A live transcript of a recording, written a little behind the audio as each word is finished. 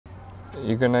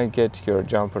you're gonna get your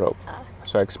jump rope.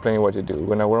 So I explain what you do.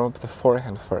 We're gonna warm up the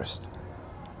forehand first.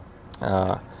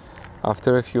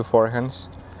 After a few forehands,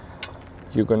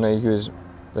 you're gonna use,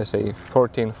 let's say,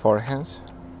 14 forehands,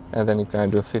 and then you're gonna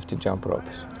do 50 jump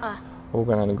ropes. We're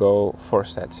gonna go 4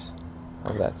 sets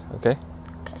of that, okay?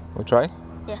 Okay. We'll try?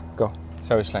 Yeah. Go.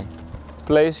 Service line.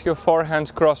 Place your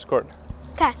forehands cross court.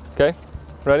 Okay. Okay?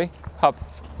 Ready? Hop.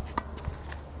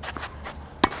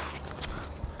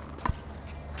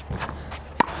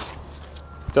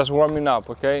 Just warming up,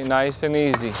 okay? Nice and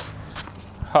easy.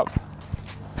 Hop.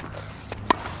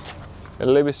 A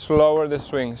little bit slower the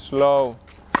swing. Slow.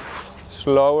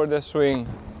 Slower the swing.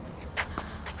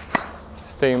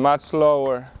 Stay much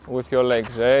slower with your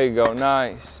legs. There you go.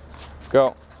 Nice.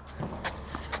 Go.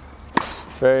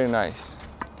 Very nice.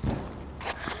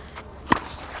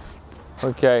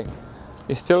 Okay.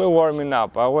 You're still warming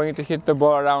up. I want you to hit the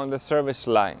ball around the service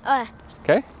line.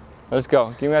 Okay? Let's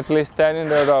go. Give me at least 10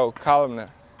 in a row. Calmer.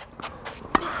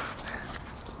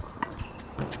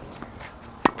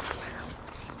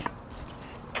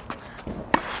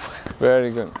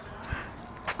 Very good.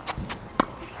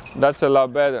 That's a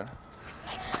lot better.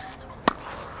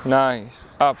 Nice.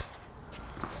 Up.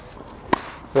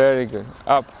 Very good.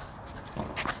 Up.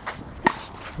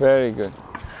 Very good.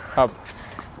 Up.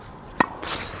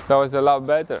 That was a lot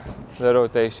better, the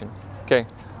rotation. Okay,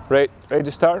 ready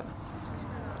to start?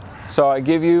 So I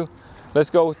give you, let's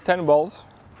go 10 balls.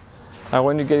 And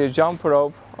when you get your jump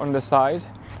rope on the side,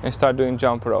 and start doing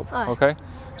jump rope, okay?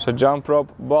 So jump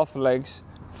rope, both legs,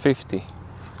 50.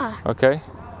 Okay?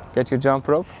 Get your jump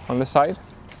rope on the side.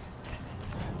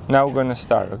 Now we're gonna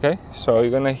start, okay? So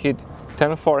you're gonna hit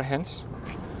 10 forehands.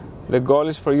 The goal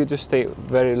is for you to stay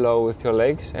very low with your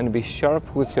legs and be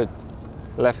sharp with your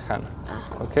left hand,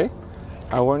 okay?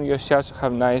 I want your shots to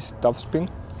have nice topspin,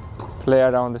 play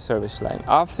around the service line.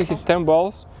 After you hit 10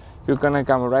 balls, you're gonna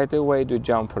come right away to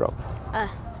jump rope.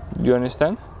 Do you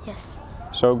understand? Yes.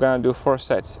 So we're gonna do 4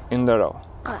 sets in the row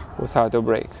without a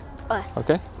break.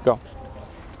 Okay, go.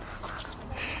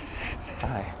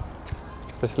 Aye.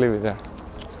 Just leave it there.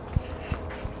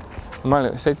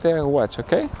 Mario, sit there and watch,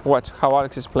 okay? Watch how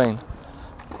Alex is playing.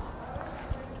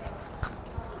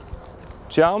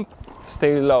 Jump,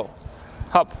 stay low.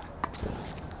 Hop.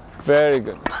 Very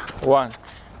good. 1.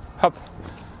 Hop.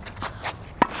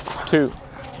 2.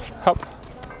 Hop.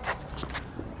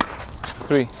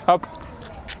 3. Hop.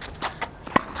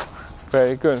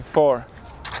 Very good. 4.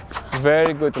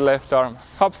 Very good left arm.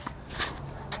 Hop.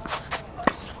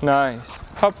 Nice.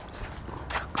 Hop.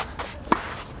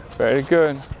 Very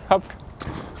good. Hop.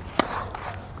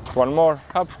 1 more.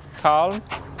 Hop. Calm.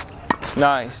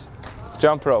 Nice.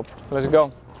 Jump rope. Let's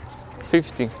go.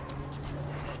 50.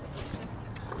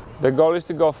 The goal is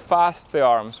to go fast the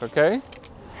arms, okay?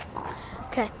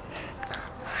 Okay.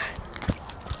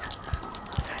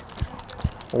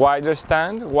 Wider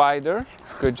stand, wider.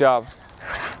 Good job.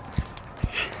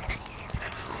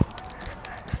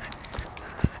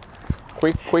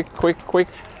 Quick, quick, quick, quick.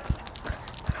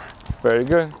 Very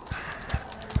good.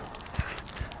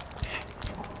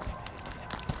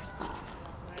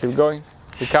 Keep going.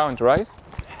 You count, right?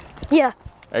 Yeah.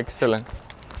 Excellent.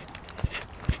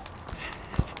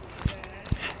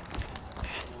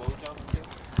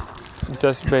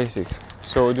 Just basic.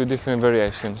 So we do different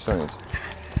variations on it.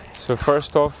 So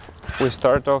first off, we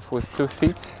start off with 2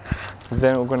 feet.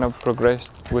 Then we're gonna progress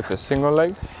with a single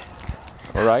leg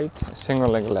right, single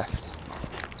leg left.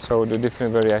 So we do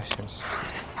different variations.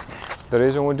 The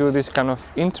reason we do this kind of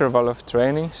interval of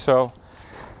training, so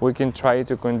we can try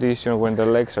to condition when the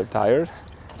legs are tired,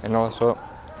 and also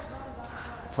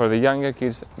for the younger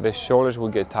kids, the shoulders will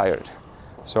get tired.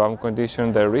 So I'm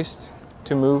conditioning the wrist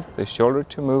to move, the shoulder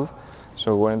to move.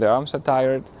 So when the arms are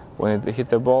tired, when they hit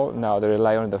the ball, now they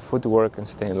rely on the footwork and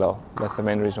staying low. That's the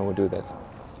main reason we do that.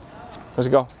 Let's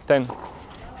go. 10.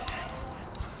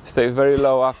 Stay very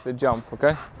low after the jump,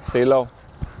 okay? Stay low.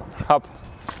 Hop.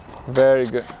 Very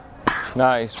good.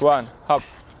 Nice. 1. Hop.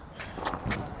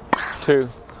 2.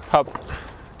 Hop.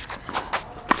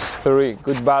 3.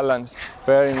 Good balance.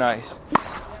 Very nice.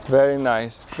 Very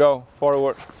nice. Go.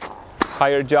 Forward.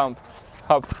 Higher jump.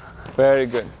 Hop. Very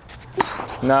good.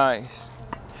 Nice.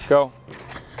 Go.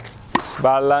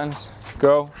 Balance.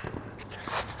 Go.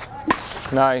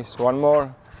 Nice. 1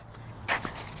 more.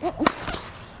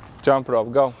 Jump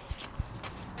rope. Go.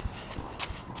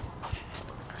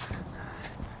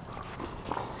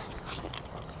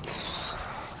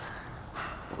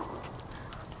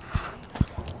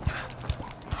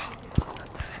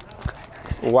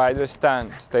 Wider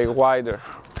stand. Stay wider.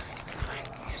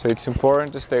 So it's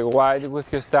important to stay wide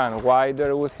with your stand.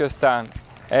 Wider with your stand.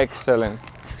 Excellent.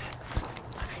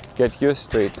 Get used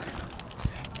to it.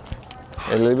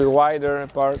 A little bit wider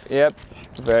apart. Yep,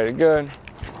 very good.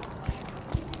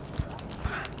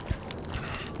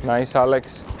 Nice,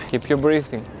 Alex. Keep your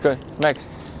breathing. Good.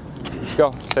 Next. Let's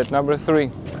go. Set number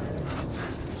 3.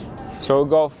 So we'll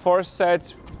go 4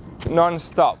 sets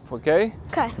non-stop, okay?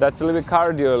 Okay. That's a little bit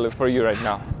cardio for you right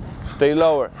now. Stay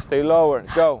lower,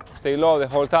 go. Stay low the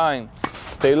whole time.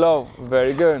 Stay low,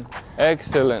 very good.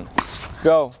 Excellent.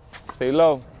 Go, stay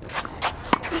low.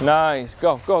 Nice,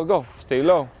 go. Stay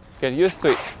low, get used to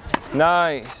it.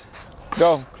 Nice,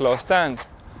 go, close stand.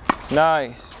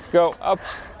 Nice, go, up.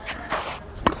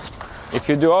 If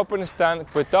you do open stand,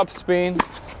 put top spin.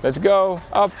 Let's go,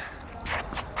 up.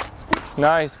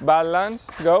 Nice, balance,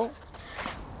 go.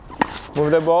 Move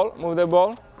the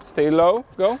ball, stay low,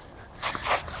 go.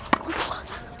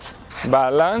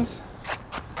 Balance.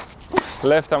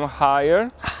 Left arm higher,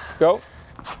 go.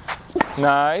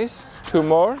 Nice, 2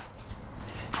 more.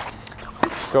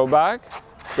 Go back,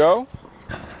 go.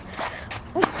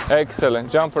 Excellent,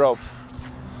 jump rope.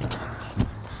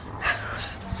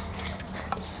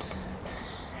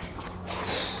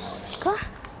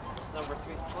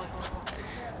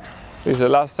 This is the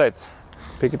last set.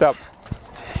 Pick it up.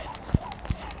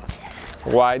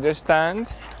 Wider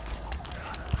stand.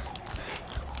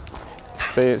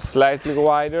 Stay slightly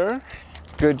wider.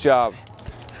 Good job.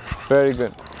 Very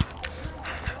good.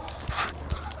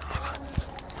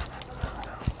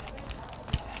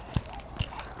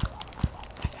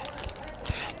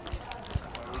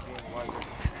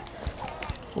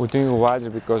 We're doing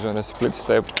wider because on the split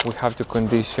step we have to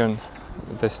condition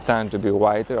the stand to be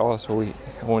wider. Also we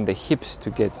want the hips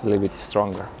to get a little bit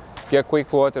stronger. Get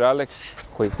quick water, Alex.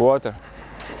 Quick water.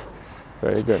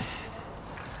 Very good.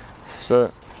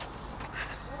 So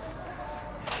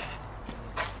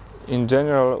in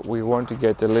general we want to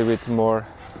get a little bit more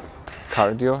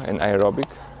cardio and aerobic.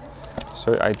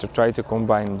 So I try to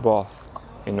combine both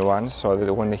in one so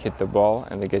that when they hit the ball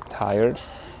and they get tired,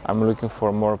 I'm looking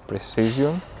for more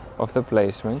precision of the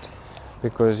placement,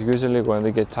 because usually when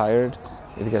they get tired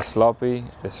it gets sloppy,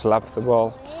 they slap the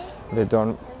ball, they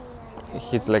don't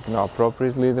hit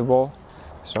appropriately the ball.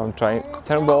 So I'm trying,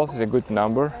 10 balls is a good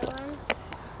number.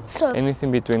 So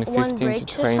anything between 15 to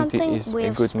 20 is a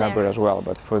good number as well,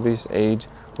 but for this age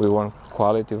we want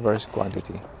quality versus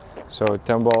quantity. So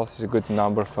 10 balls is a good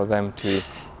number for them to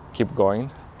keep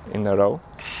going in a row,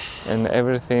 and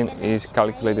everything is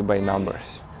calculated by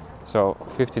numbers. So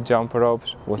 50 jump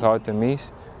ropes without a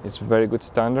miss is very good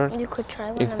standard. You could try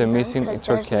one if of they're them, missing, it's 'cause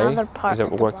there's okay. another part It's a at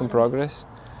the work in bottom. progress.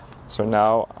 So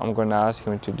now I'm gonna ask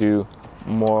him to do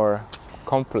more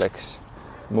complex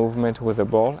movement with the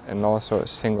ball and also a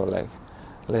single leg.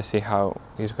 Let's see how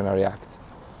he's gonna react.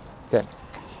 Okay.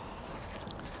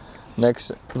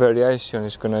 Next variation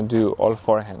is gonna do all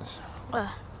forehands.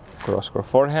 Cross court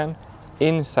forehand,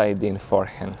 inside the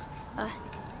forehand.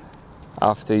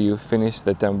 After you finish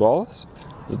the 10 balls,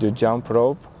 you do jump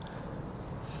rope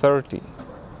 30.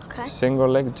 Okay. Single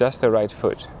leg, just the right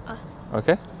foot.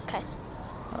 Okay? Okay.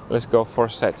 Let's go 4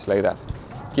 sets like that.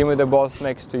 Give me the balls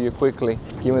next to you quickly.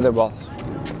 Give me the balls.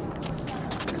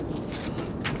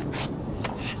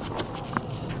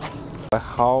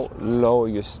 How low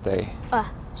you stay.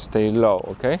 Stay low,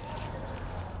 okay?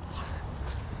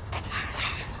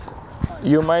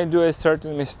 You might do a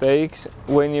certain mistakes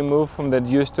when you move from the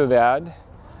deuce to the ad.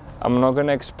 I'm not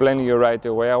gonna explain you right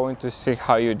away. I want to see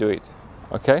how you do it,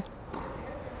 okay?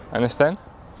 Understand?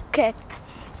 Okay.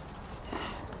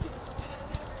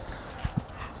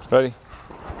 Ready?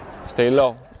 Stay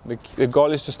low. The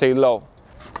goal is to stay low.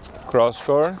 Cross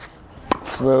court.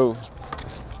 Move.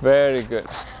 Very good.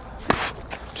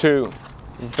 2.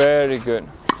 Very good.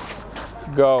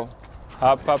 Go.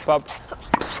 Up, up, up.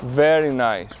 Very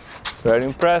nice. Very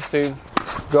impressive.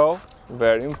 Go.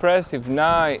 Very impressive.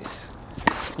 Nice.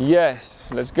 Yes.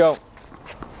 Let's go.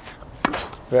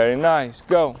 Very nice.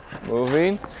 Go. Move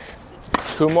in.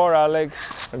 2 more, Alex.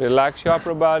 Relax your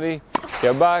upper body.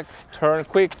 Get back. Turn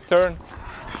quick. Turn.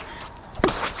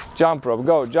 Jump rope.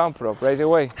 Go. Jump rope right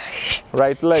away.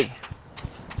 Right leg.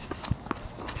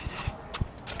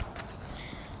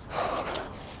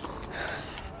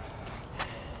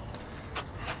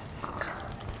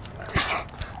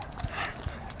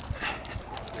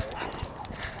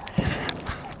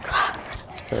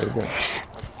 Very good.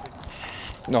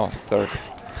 No, 30.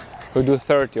 We'll do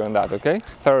 30 on that, okay?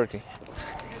 30.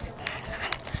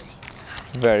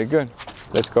 Very good.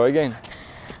 Let's go again.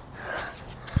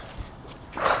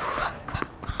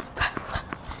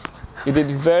 You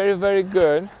did very, very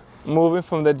good moving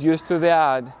from the deuce to the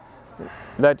ad,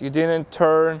 that you didn't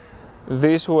turn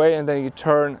this way and then you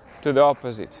turn to the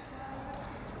opposite.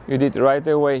 you did right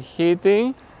away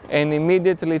hitting and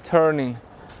immediately turning,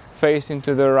 facing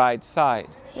to the right side.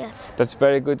 Yes. That's a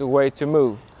very good way to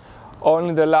move.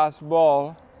 Only the last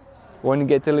ball, when you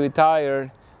get a little bit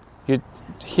tired, you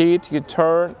hit, you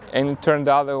turn, and you turn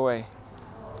the other way.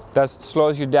 That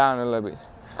slows you down a little bit.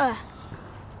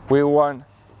 We want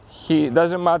hit,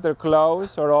 doesn't matter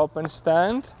close or open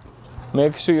stand,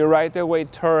 make sure you right away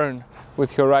turn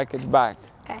with your racket back.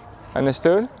 Okay.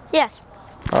 Understood? Yes.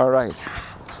 All right.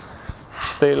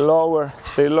 Stay lower,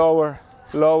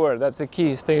 lower. That's the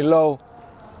key. Stay low.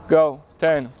 Go.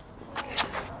 10.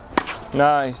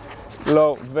 Nice.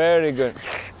 Low. Very good.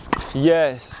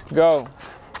 Yes. Go.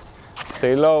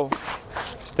 Stay low.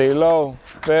 Stay low.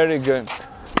 Very good.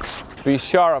 Be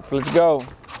sharp. Let's go.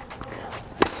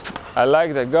 I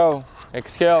like that. Go.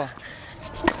 Exhale.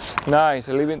 Nice.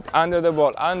 Leave it under the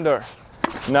ball. Under.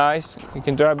 Nice. You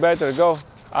can try better. Go.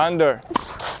 Under.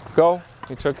 Go.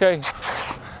 It's okay.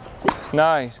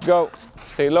 Nice. Go.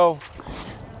 Stay low.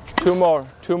 Two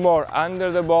more.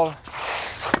 Under the ball.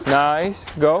 Nice.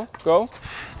 Go. Go.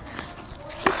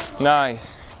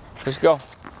 Nice. Let's go.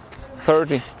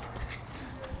 30.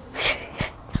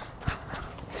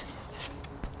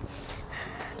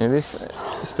 In this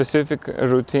specific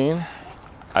routine,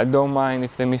 I don't mind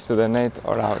if they miss to the net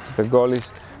or out. The goal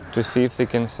is to see if they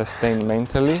can sustain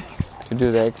mentally to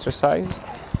do the exercise.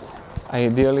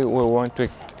 Ideally, we want to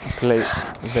play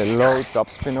the low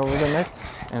topspin over the net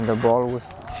and the ball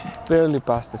with barely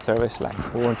past the service line.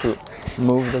 We want to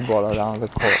move the ball around the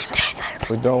court.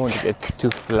 We don't want to get too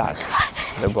flat,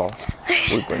 the ball.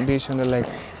 We condition the leg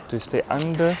to stay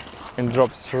under and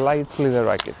drop slightly the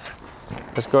racket.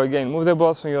 Let's go again. Move the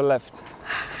balls on your left.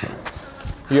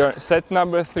 You're set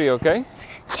number 3, okay?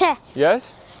 Okay.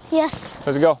 Yes? Yes.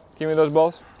 Let's go. Give me those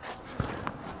balls.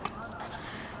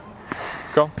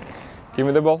 Go. Give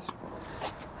me the balls.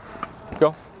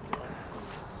 Go.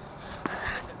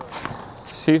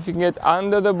 See if you can get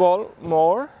under the ball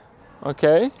more,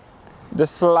 okay?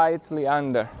 Just slightly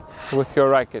under with your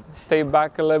racket. Stay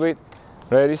back a little bit.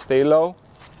 Ready? Stay low.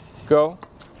 Go.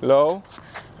 Low.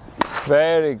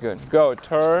 Very good. Go.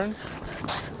 Turn.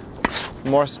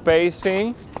 More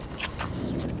spacing.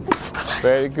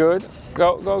 Very good.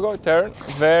 Go, go, go. Turn.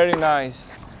 Very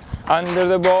nice. Under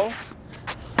the ball.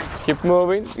 Keep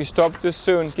moving. You stop too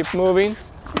soon. Keep moving.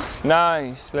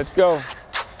 Nice. Let's go.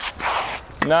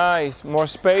 Nice. More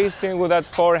spacing with that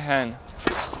forehand.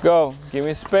 Go. Give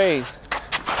me space.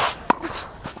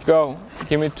 Go.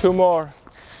 Give me 2 more.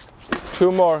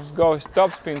 2 more. Go.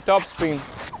 Top spin. Top spin.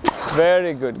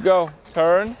 Very good. Go.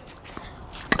 Turn.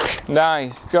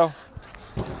 Nice. Go.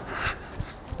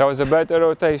 That was a better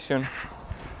rotation.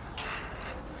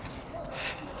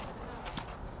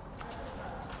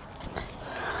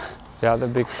 The other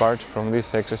big part from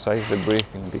this exercise is the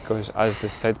breathing, because as the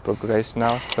set progresses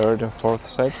now, 3rd and 4th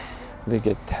set, they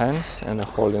get tense and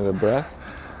they're holding the breath.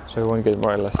 So you want to get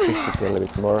more elasticity, a little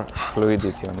bit more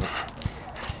fluidity on it.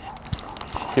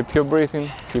 Keep your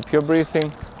breathing, keep your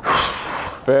breathing.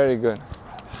 Very good.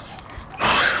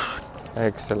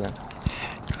 Excellent.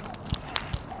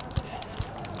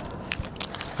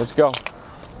 Let's go.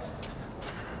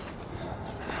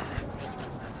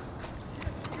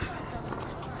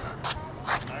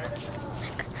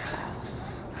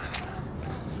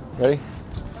 Ready?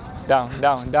 Down,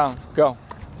 down, down. Go.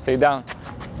 Stay down.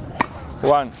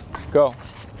 1. Go.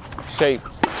 Shape.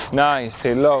 Nice.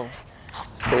 Stay low.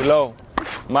 Stay low.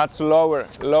 Much lower.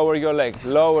 Lower your legs.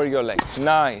 Lower your legs.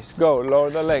 Nice. Go.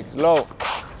 Lower the legs. Low.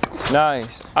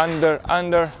 Nice. Under,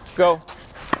 under. Go.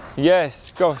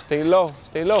 Yes. Go. Stay low.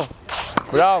 Stay low.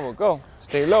 Bravo. Go.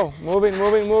 Stay low. Moving,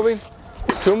 moving, moving.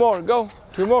 2 more. Go.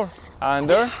 2 more.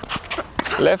 Under.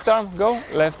 Left arm. Go.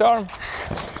 Left arm.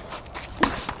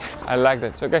 I like that.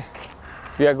 It's okay.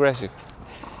 Be aggressive.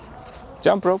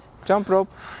 Jump rope. Jump rope.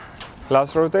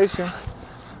 Last rotation.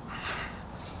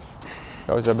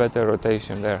 That was a better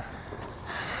rotation there.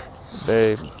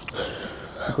 The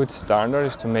good standard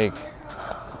is to make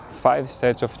 5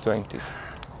 sets of 20.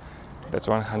 That's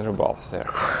 100 balls there.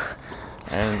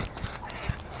 And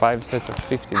 5 sets of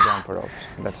 50 jump ropes.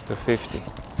 That's 250.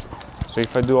 So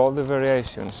if I do all the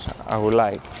variations I would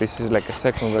like, this is like a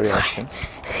second variation,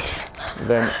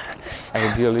 then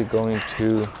ideally going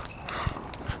to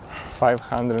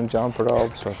 500 jump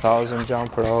ropes or 1000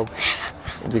 jump ropes,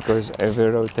 because every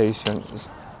rotation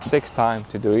takes time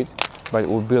to do it, but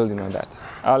we're building on that.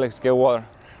 Alex, get water,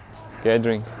 get a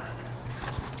drink.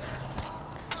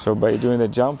 So by doing the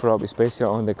jump rope, especially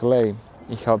on the clay,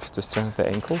 it helps to strengthen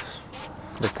the ankles,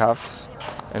 the calves,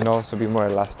 and also be more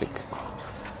elastic.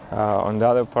 On the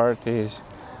other part is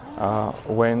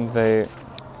when they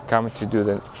come to do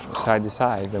the side to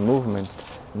side, the movement.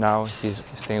 Now he's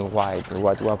staying wide.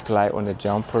 What we apply on the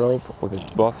jump rope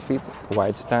with both feet,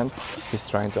 wide stand, he's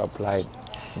trying to apply it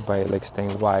by like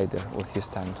staying wider with his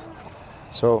stand.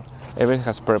 So everything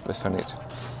has purpose on it.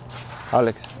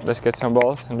 Alex, let's get some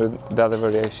balls and do the other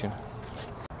variation.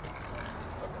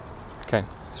 Okay,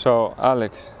 so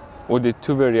Alex, we did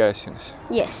 2 variations.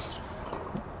 Yes.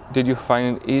 Did you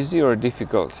find it easy or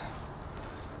difficult?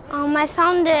 I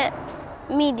found it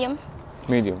medium.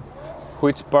 Medium.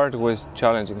 Which part was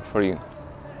challenging for you?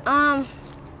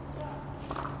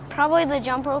 Probably the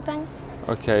jump roping.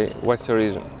 Okay, what's the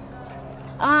reason?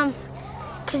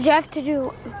 Because you have to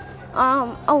do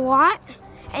a lot,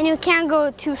 and you can't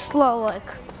go too slow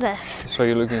like this. So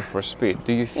you're looking for speed.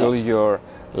 Do you feel Yes. your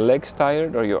legs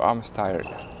tired or your arms tired?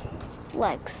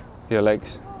 Legs. Your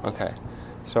legs? Okay.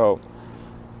 So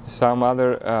some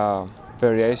other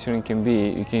variation can be,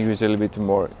 you can use a little bit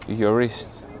more your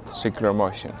wrist circular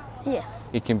motion. Yeah.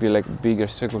 It can be like bigger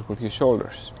circle with your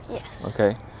shoulders. Yes.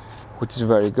 Okay, which is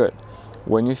very good.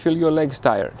 When you feel your legs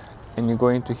tired and you're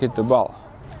going to hit the ball,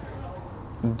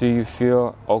 do you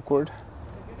feel awkward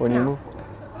when you No. move?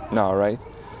 No, right?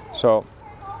 So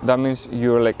that means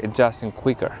you're like adjusting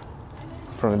quicker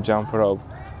from the jump rope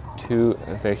to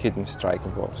the hit and strike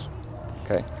balls.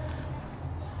 Okay.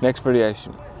 Next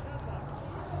variation.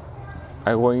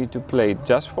 I want you to play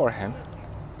just forehand,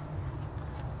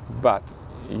 but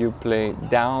you play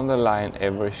down the line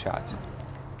every shot.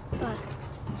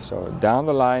 So down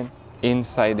the line,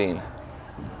 inside in.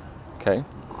 Okay?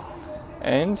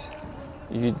 And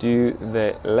you do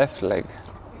the left leg.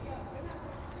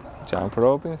 Jump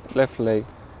rope in left leg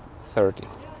 30.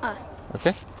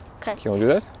 Okay? Okay. Can we do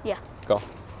that? Yeah. Go.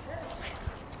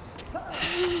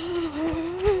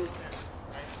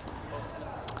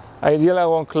 Ideally, I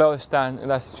want close stand in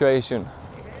that situation.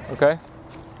 Okay?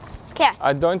 Okay.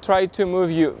 I don't try to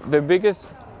move you. The biggest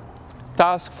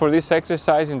task for this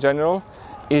exercise in general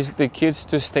is the kids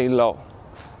to stay low.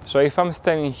 So if I'm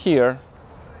standing here,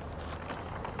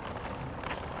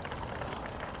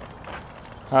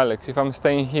 Alex, if I'm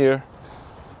staying here,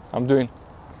 I'm doing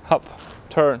hop,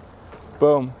 turn,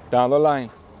 boom, down the line,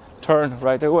 turn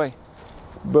right away,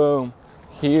 boom,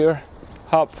 here,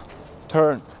 hop,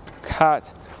 turn,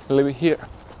 cut, a little bit here,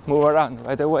 move around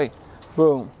right away,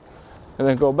 boom, and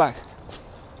then go back.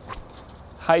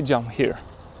 High jump here.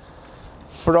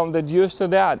 From the deuce to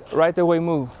that, right away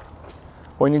move.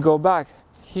 When you go back,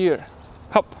 here,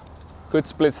 hop, good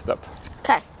split step.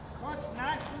 Okay. Coach,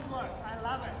 nice footwork. I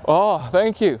love it. Oh,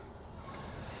 thank you.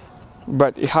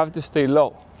 But you have to stay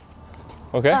low,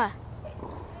 okay?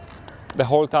 The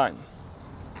whole time.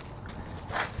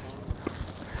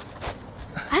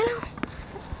 I know.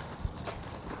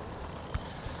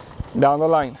 Down the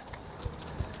line.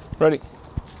 Ready,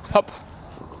 hop.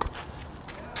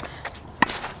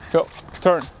 Go,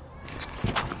 turn.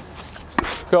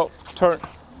 Go, turn.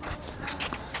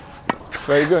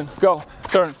 Very good. Go,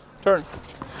 turn, turn.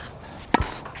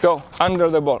 Go, under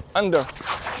the ball, under.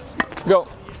 Go,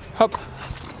 hop.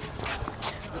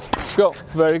 Go,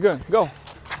 very good. Go.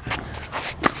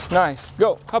 Nice.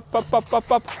 Go, hop, hop, hop, hop,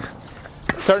 hop.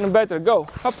 Turn better. Go,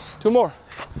 hop. 2 more.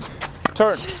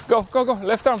 Turn. Go, go, go.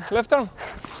 Left arm, left arm.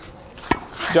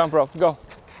 Jump rope. Go.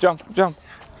 Jump, jump.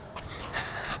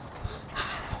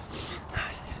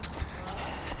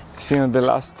 See on the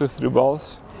last 2-3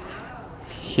 balls,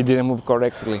 he didn't move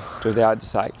correctly to the other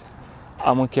side.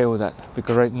 I'm okay with that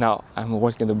because right now I'm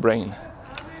working the brain.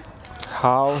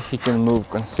 How he can move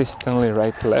consistently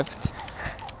right left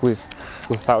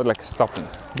without like stopping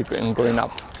and going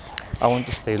up. I want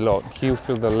to stay low. He will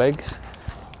feel the legs.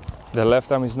 The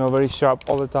left arm is not very sharp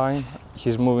all the time.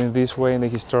 He's moving this way and then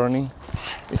he's turning.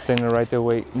 He's turning right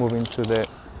away, moving to the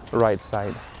right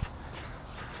side.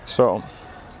 So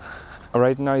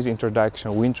right now is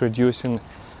introduction. We're introducing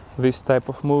this type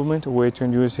of movement. We're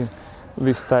introducing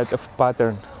this type of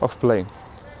pattern of play.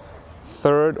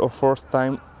 3rd or 4th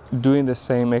time doing the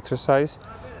same exercise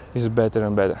is better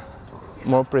and better.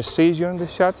 More precision in the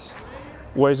shots,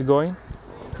 where it's going,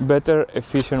 better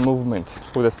efficient movement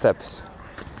with the steps.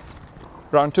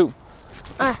 Round 2.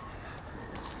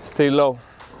 Stay low.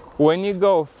 When you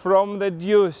go from the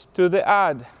deuce to the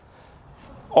ad,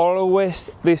 always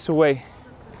this way.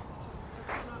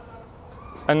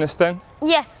 Understand?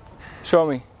 Yes. Show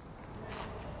me.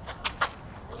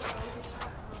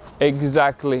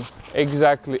 Exactly,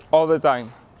 exactly, all the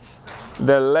time.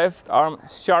 The left arm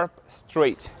sharp,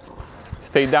 straight.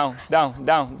 Stay down, down,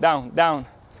 down, down, down.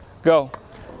 Go,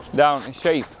 down in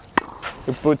shape.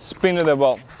 You put spin to the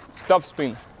ball, top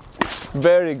spin.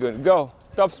 Very good, go,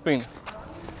 top spin.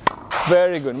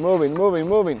 Very good, moving, moving,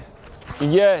 moving.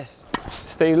 Yes,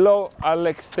 Stay low,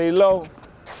 Alex, stay low.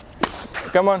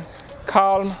 Come on,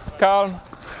 calm, calm.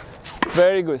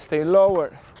 Very good, stay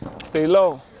lower, stay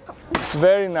low.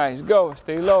 Very nice, go,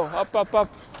 stay low, up, up, up.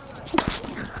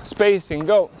 Spacing,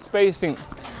 go, spacing.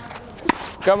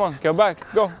 Come on, go back,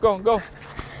 go, go, go.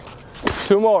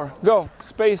 2 more, go,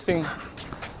 spacing.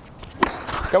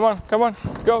 Come on, come on,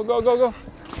 go, go, go, go.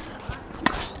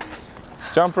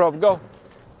 Jump rope, go,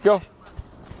 go.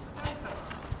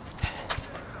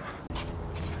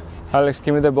 Alex,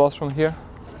 give me the balls from here.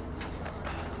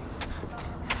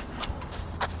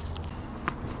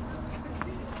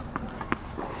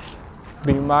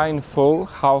 Be mindful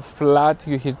how flat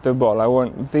you hit the ball. I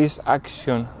want this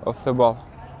action of the ball,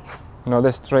 not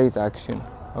the straight action,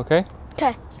 okay?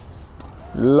 Okay.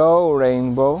 Low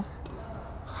rainbow,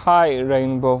 high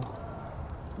rainbow.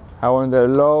 I want the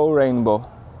low rainbow.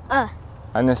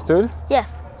 Understood?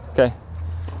 Yes. Okay.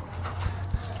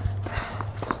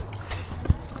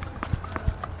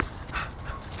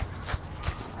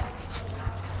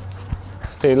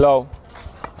 Stay low.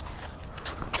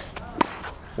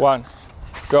 1,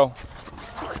 go.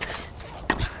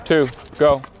 2,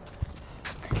 go.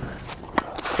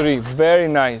 3, very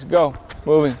nice, go.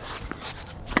 Moving.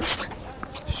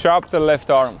 Sharp the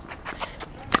left arm.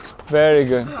 Very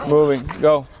good, moving,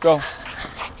 go, go.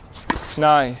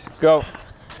 Nice, go.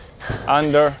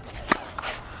 Under,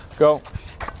 go.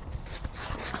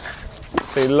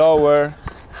 Stay lower,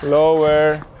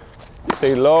 lower,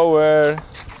 stay lower,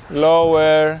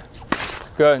 lower.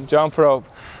 Good, jump rope.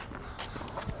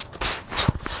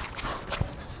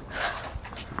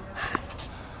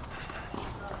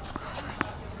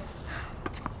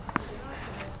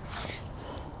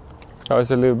 That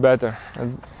was a little better.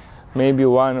 Maybe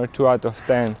 1 or 2 out of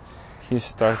 10. He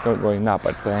starts going up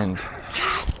at the end.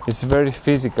 It's very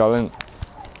physical and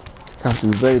you have to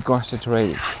be very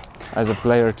concentrated as a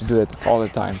player to do it all the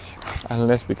time.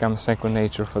 Unless it becomes second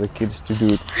nature for the kids to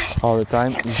do it all the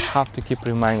time, you have to keep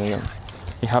reminding them.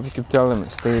 You have to keep telling them,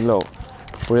 stay low,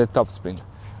 with a topspin.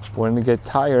 When they get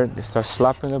tired, they start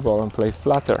slapping the ball and play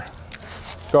flatter.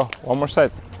 Go, 1 more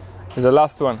set. It's the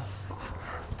last one.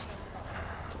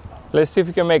 Let's see if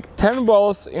you can make 10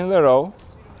 balls in a row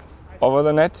over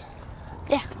the net.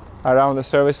 Yeah. Around the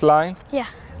service line. Yeah.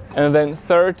 And then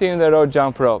 30 in a row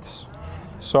jump ropes.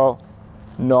 So,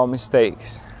 no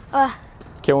mistakes.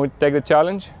 Can we take the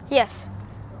challenge? Yes.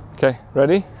 Okay,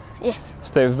 ready? Yes.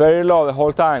 Stay very low the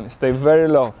whole time. Stay very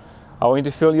low. I want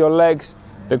you to feel your legs,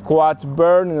 the quads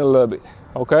burning a little bit.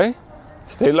 Okay?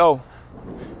 Stay low.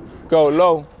 Go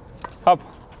low. Up.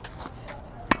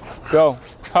 Go.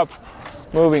 Up.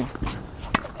 Moving.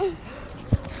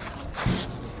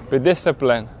 With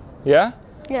discipline. Yeah?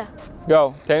 Yeah.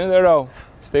 Go. 10 in a row.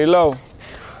 Stay low.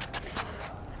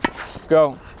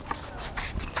 Go.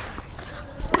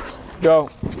 Go.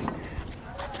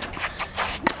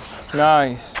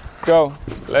 Nice. Go.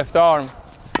 Left arm.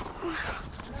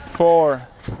 4.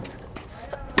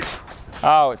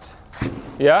 Out.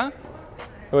 Yeah?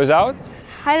 It was out?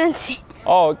 I didn't see.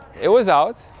 Oh, it was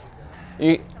out.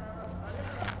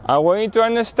 I want you to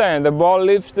understand the ball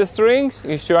leaves the strings.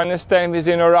 You should understand if it's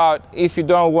in or out if you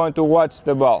don't want to watch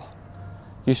the ball.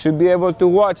 You should be able to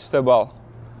watch the ball.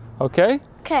 Okay?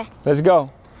 Okay. Let's go.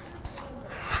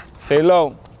 Stay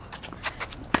low.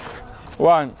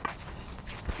 1,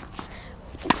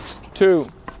 2.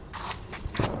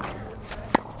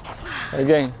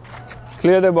 Again.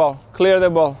 Clear the ball. Clear the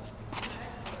ball.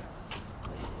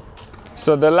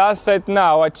 So the last set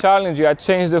now, I challenge you, I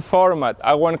change the format.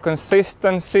 I want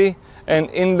consistency and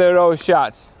in the row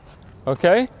shots.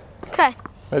 Okay? Okay.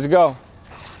 Let's go.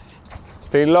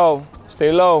 Stay low.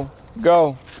 Stay low.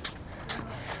 Go.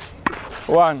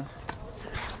 1,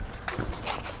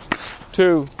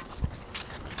 2,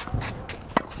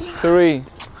 3.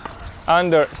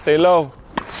 Under. Stay low.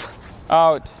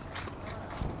 Out.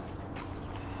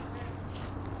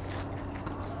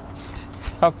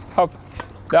 Up, up,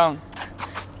 down.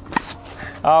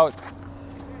 Out.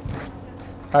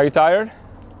 Are you tired?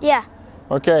 Yeah.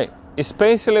 Okay.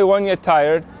 Especially when you're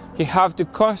tired, you have to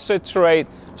concentrate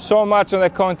so much on the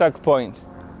contact point.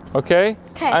 Okay?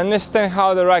 Okay. Understand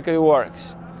how the racket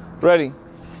works. Ready?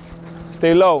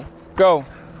 Stay low. Go.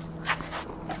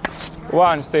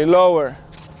 1. Stay lower.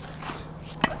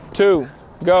 2.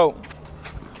 Go.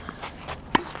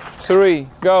 3.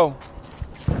 Go.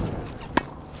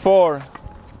 4.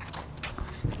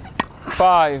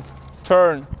 5.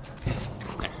 Turn.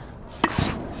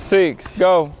 6.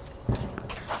 Go.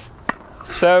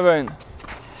 7.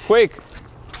 Quick.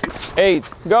 8.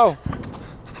 Go.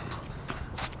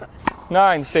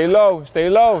 9. Stay low. Stay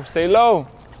low. Stay low.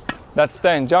 That's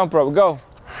 10. Jump rope. Go.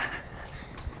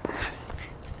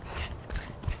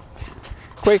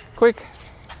 Quick, quick.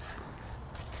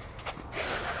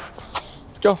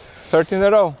 Let's go. 13 in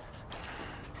a row.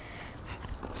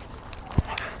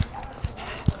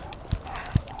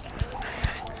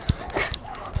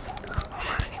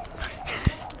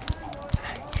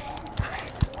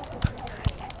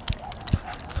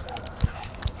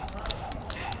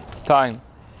 Time.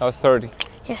 That was 30.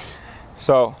 Yes.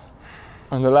 So,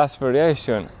 on the last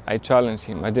variation, I challenged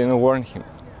him. I didn't warn him,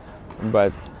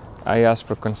 but I asked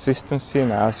for consistency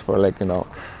and I asked for, like,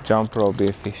 jump rope, be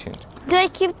efficient. Do I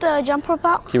keep the jump rope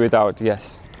out? Keep it out,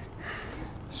 yes.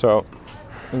 So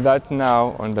that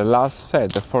now on the last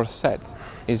set, the fourth set,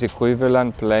 is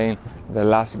equivalent playing the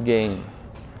last game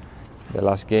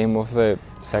of the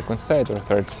second set or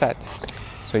third set.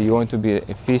 So you want to be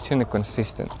efficient and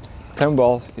consistent. 10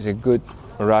 balls is a good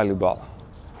rally ball.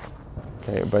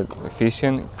 Okay, but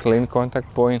efficient, clean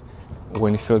contact point.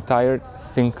 When you feel tired,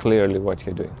 think clearly what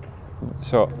you're doing.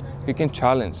 So you can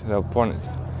challenge the opponent.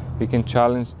 You can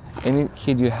challenge any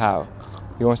kid you have.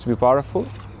 He wants to be powerful,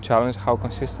 challenge how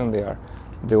consistent they are.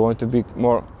 They want to be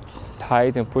more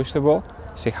tight and push the ball,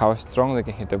 see how strong they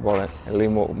can hit the ball and a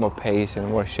little more pace and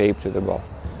more shape to the ball.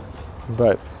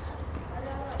 But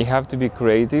you have to be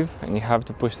creative and you have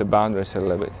to push the boundaries a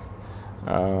little bit.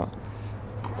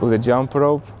 With the jump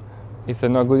rope, if they're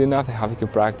not good enough, they have to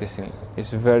keep practicing.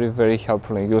 It's very, very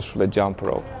helpful and useful, the jump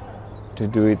rope, to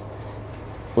do it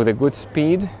with a good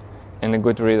speed and a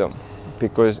good rhythm.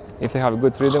 Because if they have a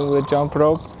good rhythm with the jump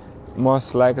rope,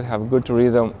 most likely have good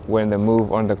rhythm when they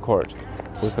move on the court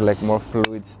with like more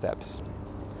fluid steps.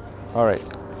 All right,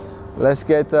 let's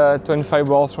get 25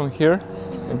 balls from here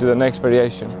and do the next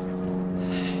variation.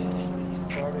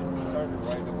 He started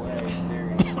right away,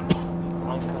 very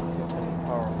inconsistent and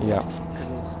powerful. Yeah.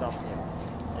 Couldn't stop him.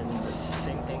 And the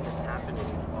same thing is happening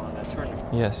on a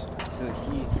tournament. Yes. So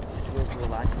he was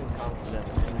relaxing, confident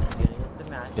in the beginning of the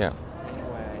match. Yeah. The same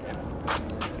way,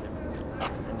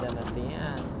 and then at the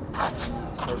end, he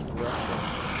started rushing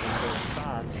in those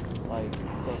shots, like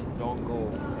don't go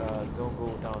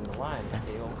down the line.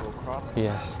 They don't go cross.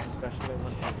 Yes. Especially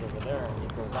when he's over there and he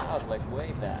goes out like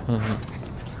way back.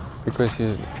 Mm-hmm. Because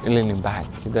he's leaning back.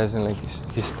 He doesn't like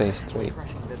he stays straight.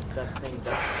 Crushing that thing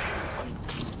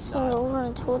that 我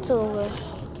很出这个。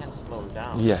 he can't slow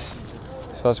down. Yes.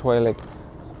 So that's why, like,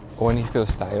 when he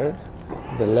feels tired,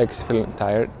 the legs feel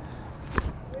tired.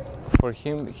 For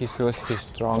him, he feels he's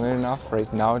strong enough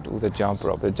right now with the jump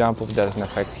rope. The jump rope doesn't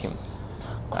affect him.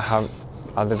 I have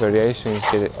other variations,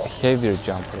 get a heavier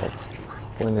jump rope.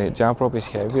 When the jump rope is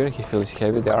heavier, he feels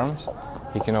heavy the arms,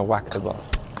 he cannot whack the ball.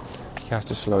 He has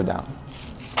to slow down.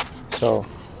 So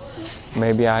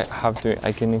maybe I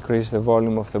can increase the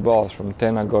volume of the balls from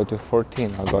 10, I'll go to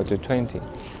 14, I'll go to 20.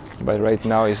 But right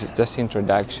now it's just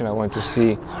introduction. I want to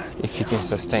see if he can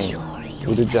sustain.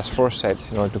 We do just 4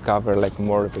 sets in order to cover like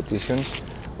more repetitions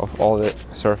of all the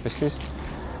surfaces.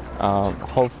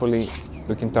 Hopefully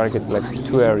we can target like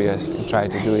 2 areas and try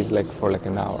to do it like for like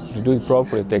an hour. To do it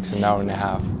properly, it takes an hour and a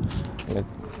half. Like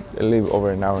a little over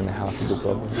an hour and a half to do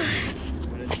properly.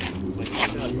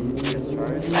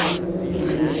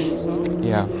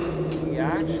 Yeah. He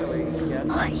actually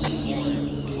gets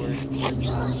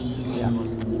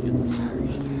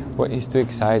Well, he's too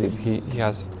excited. He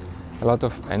has a lot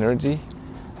of energy,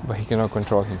 but he cannot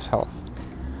control himself.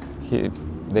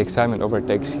 The excitement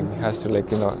overtakes him. He has to, like,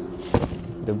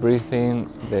 the breathing,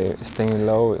 the staying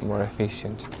low, more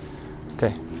efficient.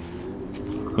 Okay.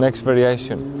 Next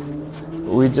variation.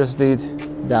 We just did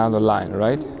down the line,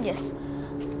 right? Yes.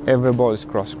 Every ball is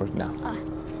cross court now.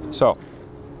 So,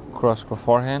 cross court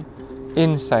forehand,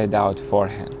 inside out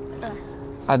forehand.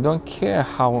 I don't care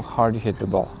how hard you hit the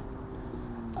ball.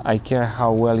 I care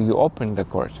how well you open the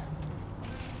court.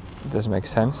 Does it make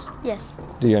sense? Yes.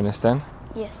 Do you understand?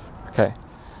 Yes. Okay.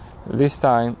 This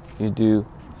time you do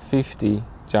 50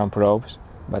 jump ropes,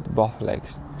 but both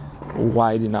legs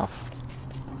wide enough.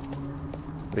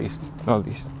 This, not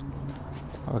this.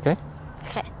 Okay?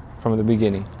 Okay. From the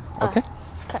beginning. Okay?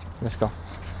 Okay. Let's go.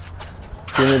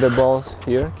 Give me the balls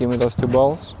here. Give me those 2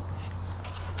 balls.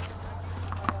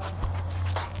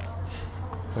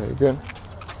 Very good.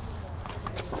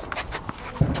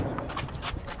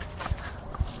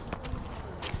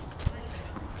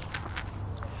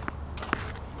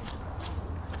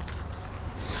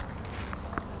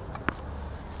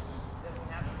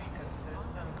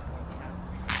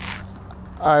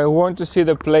 I want to see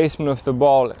the placement of the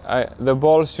ball. The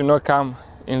ball should not come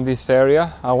in this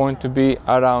area. I want to be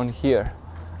around here.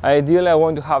 Ideally, I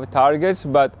want to have targets,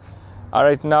 but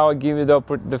right now I give you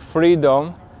the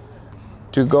freedom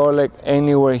to go like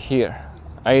anywhere here.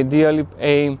 Ideally,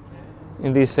 aim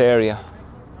in this area.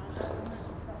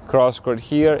 cross court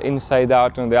here, inside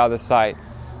out on the other side.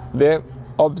 The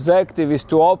objective is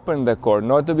to open the court,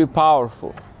 not to be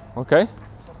powerful. Okay?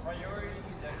 So priority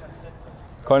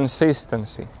is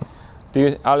Consistency.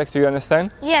 Alex, do you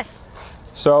understand? Yes.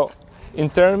 So, in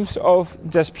terms of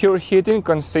just pure hitting,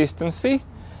 consistency.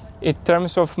 In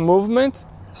terms of movement,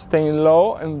 staying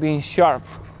low and being sharp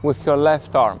with your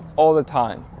left arm all the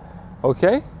time.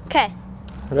 Okay? Okay.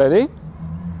 Ready?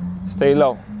 Stay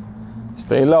low.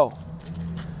 Stay low.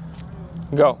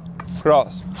 Go.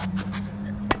 Cross.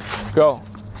 Go.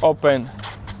 Open.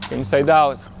 Inside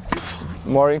out.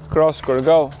 More in cross court.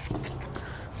 Go.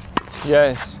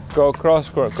 Yes. Go cross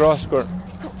court. Cross court.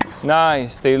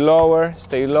 Nice. Stay lower.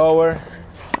 Stay lower.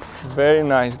 Very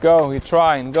nice. Go. You're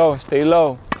trying. Go. Stay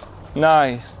low.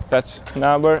 Nice. That's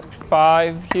number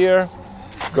 5 here.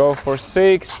 Go for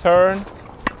 6. Turn.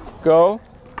 Go.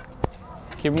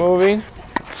 Keep moving.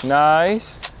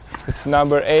 Nice. It's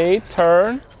number 8.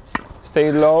 Turn.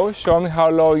 Stay low. Show me how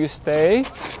low you stay.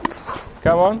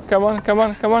 Come on, come on, come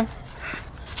on, come on.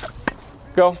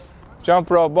 Go. Jump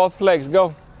rope, both legs,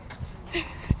 go.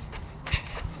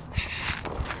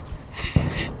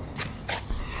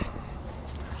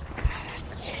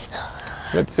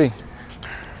 Let's see.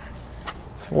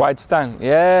 Wide stand.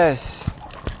 Yes.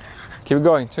 Keep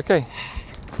going. It's okay.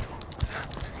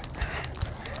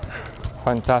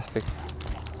 Fantastic.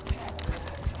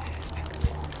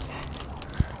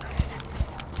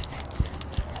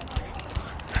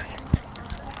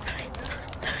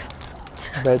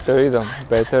 Better rhythm,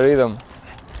 better rhythm.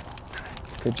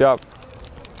 Good job.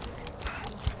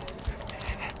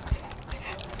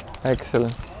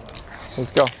 Excellent.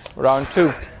 Let's go. Round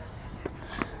 2.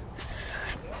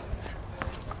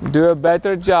 Do a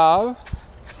better job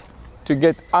to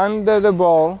get under the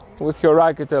ball with your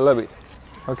racket a little bit.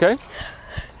 Okay?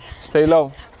 Stay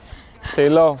low. Stay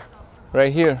low.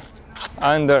 Right here.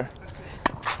 Under.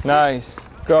 Nice.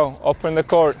 Go. Open the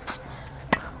court.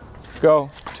 Go.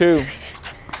 2.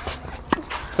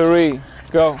 3.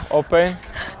 Go. Open.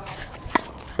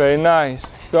 Very nice.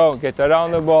 Go. Get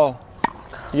around the ball.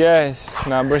 Yes.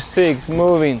 Number 6.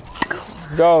 Moving.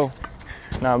 Go.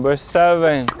 Number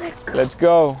 7. Let's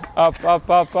go. Up, up,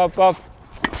 up, up, up.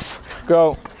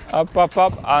 Go. Up, up,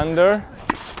 up. Under.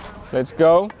 Let's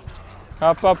go.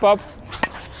 Up, up, up.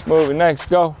 Moving. Next.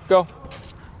 Go. Go.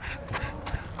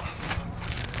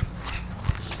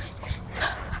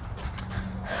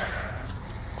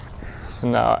 So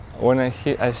now, when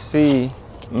I see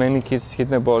many kids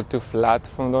hit the ball too flat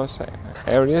from those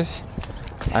areas,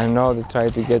 I know they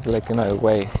try to get like a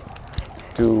way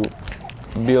to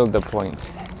build the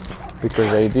point,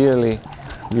 because ideally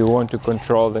you want to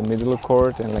control the middle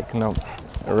court and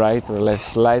right or left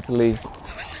slightly,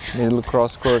 middle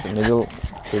cross court, middle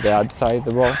to the outside of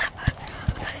the ball.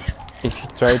 If you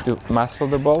try to muscle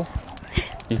the ball,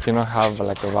 you cannot have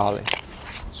like a volley.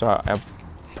 So I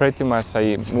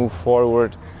move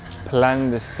forward,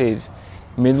 plant the seeds,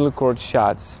 middle court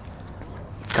shots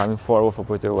coming forward for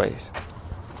putaways.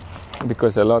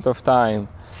 Because a lot of time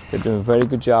they're doing a very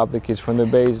good job, the kids from the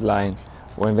baseline.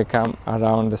 When they come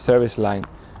around the service line,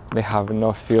 they have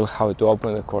no feel how to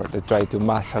open the court. They try to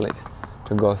muscle it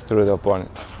to go through the opponent.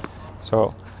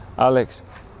 So, Alex,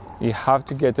 you have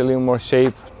to get a little more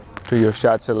shape to your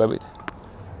shots a little bit.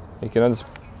 You cannot just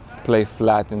play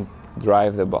flat and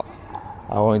drive the ball.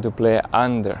 I want you to play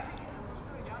under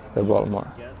the ball more.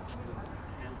 Gets the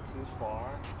hand too far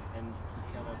and he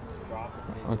cannot drop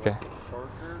it. Okay.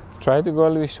 Shorter. Try to go a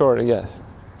little bit shorter, yes.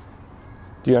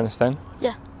 Do you understand?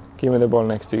 Yeah. Give me the ball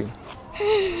next to you.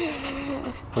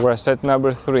 We're set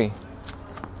number 3.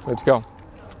 Let's go.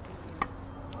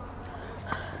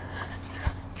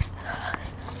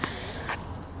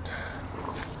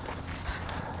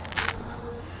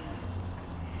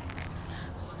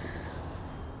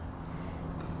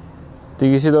 Do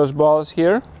you see those balls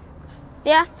here?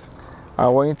 Yeah. I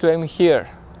want you to aim here,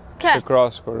 Okay. the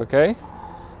cross court, okay?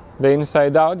 The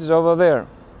inside out is over there.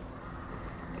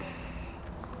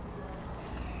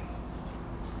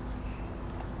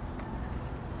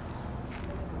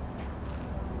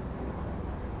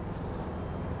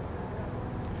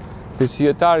 This is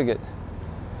your target.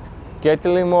 Get a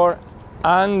little more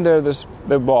under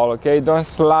the ball, okay? Don't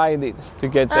slide it to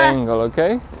get the angle,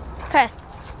 okay? Okay.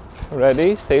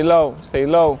 Ready? Stay low, stay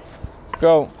low.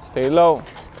 Go, stay low.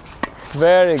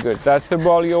 Very good. That's the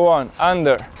ball you want.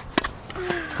 Under.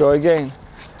 Go again.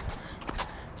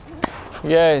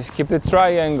 Yes, keep the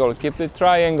triangle. Keep the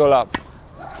triangle up.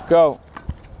 Go.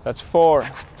 That's 4.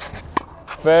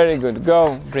 Very good.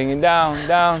 Go. Bring it down,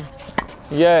 down.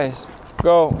 Yes.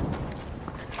 Go.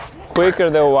 Quicker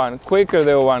the 1. Quicker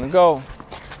the 1. Go.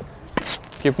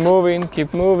 Keep moving,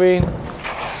 keep moving.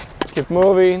 Keep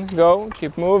moving, go,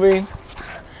 keep moving.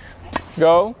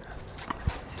 Go.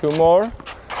 2 more.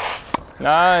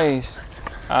 Nice.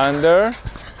 Under.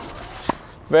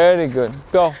 Very good.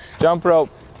 Go. Jump rope.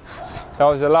 That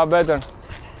was a lot better.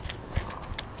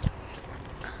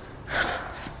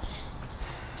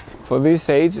 For this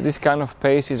age, this kind of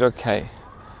pace is okay.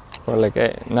 For like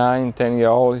a 9,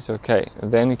 10-year-old, it's okay.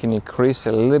 Then you can increase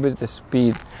a little bit the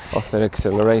speed of their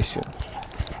acceleration.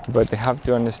 But they have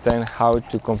to understand how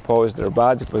to compose their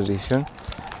body position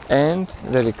and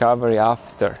the recovery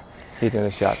after hitting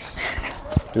the shots.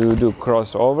 Do you do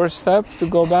crossover step to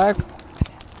go back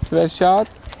to that shot,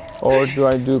 or do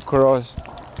I do cross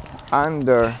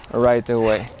under right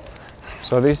away?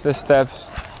 So these are the steps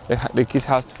the kid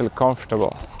has to feel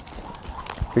comfortable,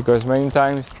 because many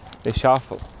times they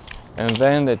shuffle and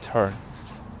then they turn.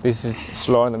 This is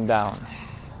slowing them down.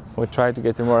 We try to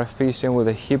get more efficient with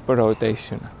the hip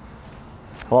rotation.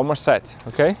 One more set,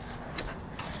 okay?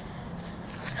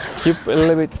 Keep a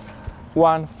little bit,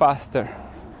 one faster,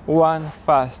 one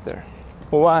faster,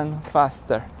 one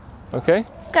faster, okay?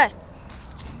 Okay.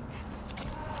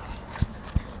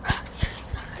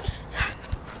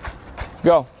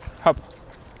 Go, hop.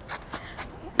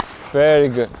 Very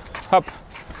good, hop.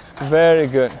 Very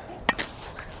good.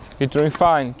 You're doing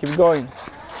fine, keep going.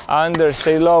 Under,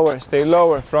 stay lower,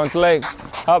 front leg,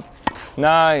 up.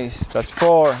 Nice, that's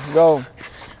 4, go.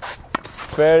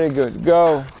 Very good,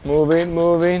 go. Moving,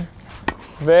 moving.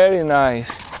 Very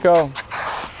nice, go.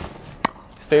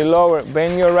 Stay lower,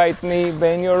 bend your right knee,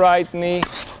 bend your right knee.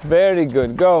 Very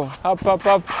good, go. Up, up,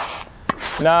 up.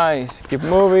 Nice, keep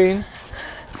moving.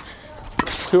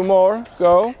 2 more,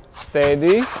 go.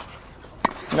 Steady.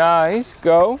 Nice,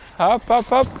 go. Up,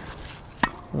 up, up.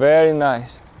 Very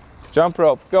nice. Jump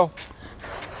rope, go.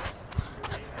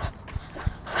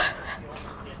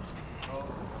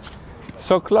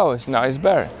 So close, now it's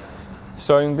better.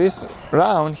 So in this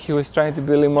round, he was trying to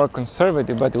be a little more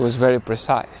conservative, but it was very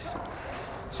precise.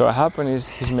 So what happened is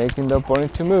he's making the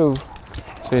opponent to move.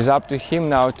 So it's up to him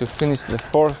now to finish the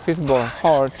 4th, 5th ball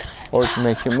hard, or to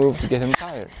make him move to get him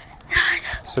tired.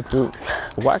 So to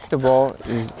whack the ball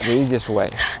is the easiest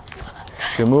way.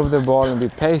 To move the ball and be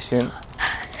patient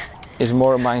is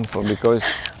more mindful, because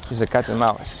it's a cat and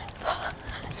mouse.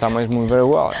 Someone is moving very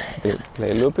well, they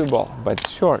play loopy ball, but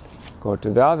it's short. Go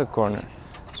to the other corner.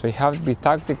 So you have to be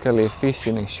tactically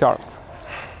efficient and sharp.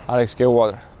 Alex, get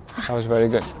water. That was very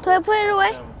good. Do I put it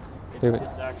away? Leave it.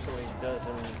 It actually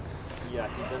doesn't, yeah,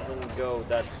 he doesn't go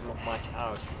that much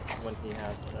out when he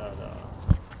has the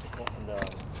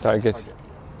Targets. target.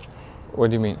 What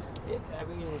do you mean? I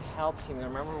mean, it helps him.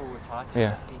 Remember we were talking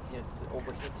Yeah. about he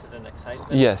overhits it and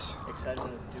excitement? Yes.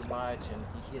 Excitement is too much and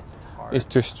he hits it hard. It's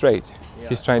too straight. Yeah.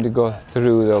 He's trying to go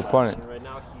through the opponent. And right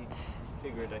now he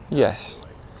figured that Yes.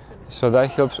 like spin. So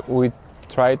that helps. We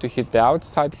try to hit the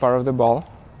outside part of the ball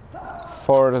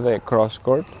for the cross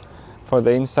court, for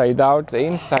the inside out, the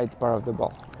inside part of the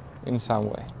ball in some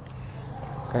way.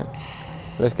 Okay.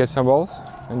 Let's get some balls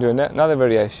and do another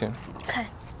variation. Okay.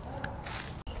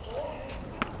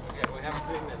 Okay, we have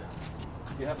 3 minutes.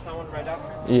 Do you have someone right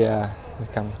after? Yeah, it's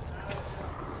coming.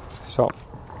 So,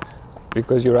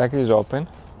 because your racket is open,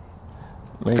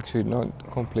 make sure it's not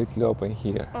completely open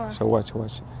here. So watch.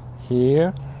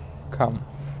 Here, come.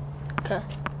 Okay.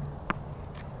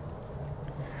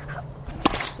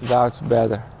 That's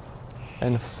better.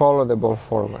 And follow the ball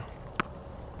forward.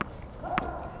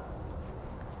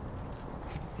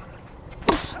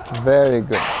 Very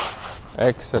good.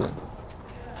 Excellent.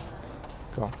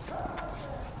 Go.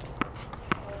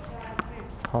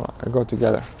 Hold on, I go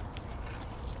together.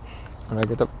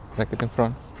 Racket up, racket in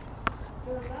front.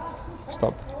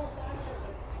 Stop.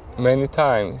 Many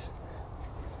times,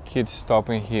 kids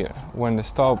stopping here. When they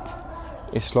stop,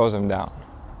 it slows them down.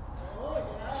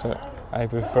 So I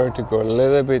prefer to go a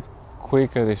little bit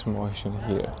quicker this motion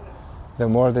here. The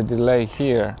more the delay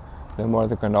here, the more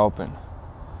they can open.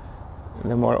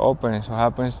 The more open, so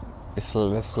happens is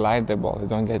they slide the ball, they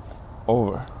don't get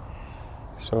over.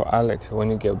 So Alex, when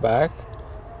you get back,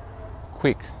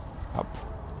 quick, up,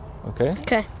 okay?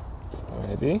 Okay.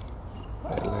 Ready?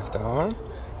 Right, left arm,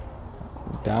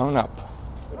 down, up.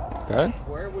 Got it?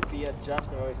 Where would the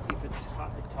adjustment, or if it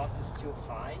tosses too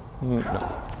high? No.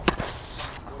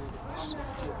 When it's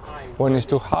too high, When it's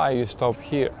too high, you stop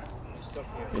here. you stop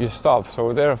here. You stop.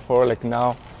 So therefore, like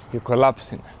now, you're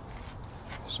collapsing.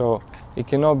 So it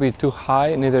cannot be too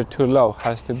high, neither too low.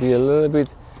 Has to be a little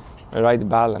bit right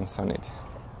balance on it.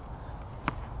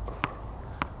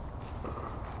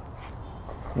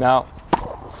 Now,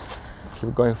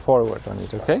 keep going forward on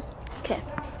it, okay? Okay.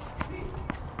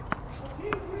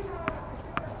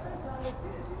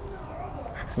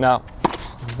 Now,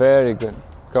 very good.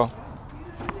 Go.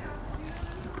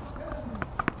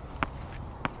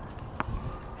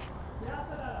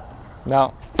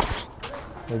 Now,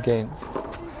 again,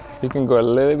 you can go a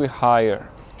little bit higher.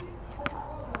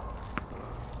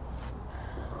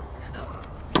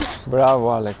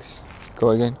 Bravo, Alex.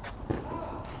 Go again.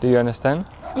 Do you understand?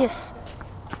 Yes.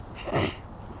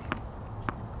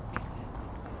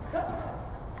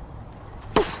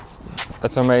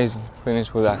 That's amazing.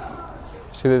 Finish with that.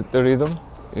 See the rhythm?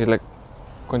 It's like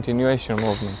continuation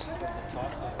movement.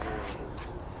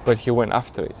 But he went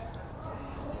after it.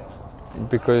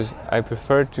 Because I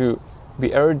prefer to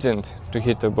be urgent to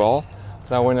hit the ball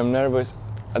than when I'm nervous,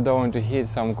 I don't want to hit,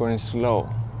 so I'm going slow.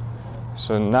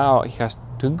 So now he has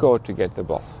to go to get the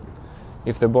ball.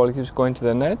 If the ball keeps going to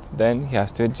the net, then he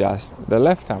has to adjust the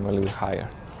left arm a little higher.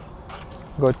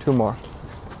 Go 2 more.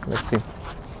 Let's see.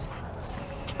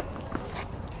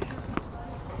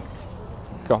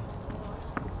 Go.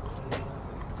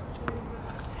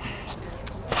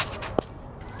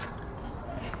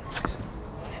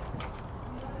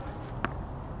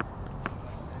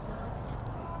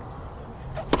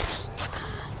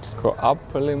 Go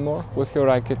up a little more with your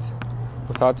racket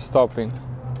without stopping.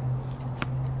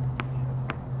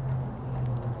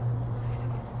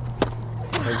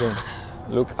 Again,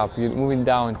 look up. You're moving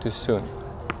down too soon.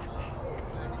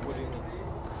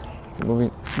 You're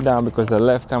moving down because the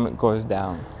left arm goes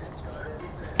down.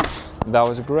 That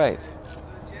was great.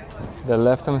 The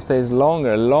left arm stays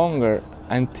longer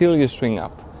until you swing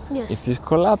up. Yes. If you're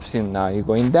collapsing now, you're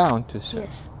going down too soon.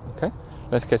 Yes. Okay?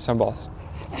 Let's get some balls.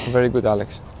 Very good,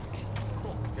 Alex.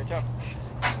 Good job.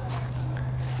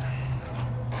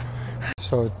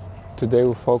 So today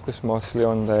we focus mostly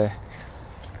on the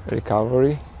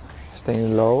recovery,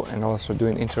 staying low, and also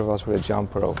doing intervals with a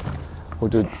jump rope. We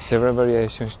do several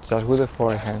variations just with the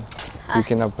forehand. You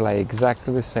can apply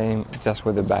exactly the same just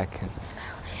with the backhand.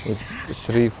 It's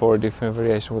 3-4 different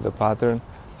variations with the pattern.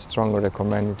 Strongly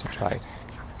recommend you to try it.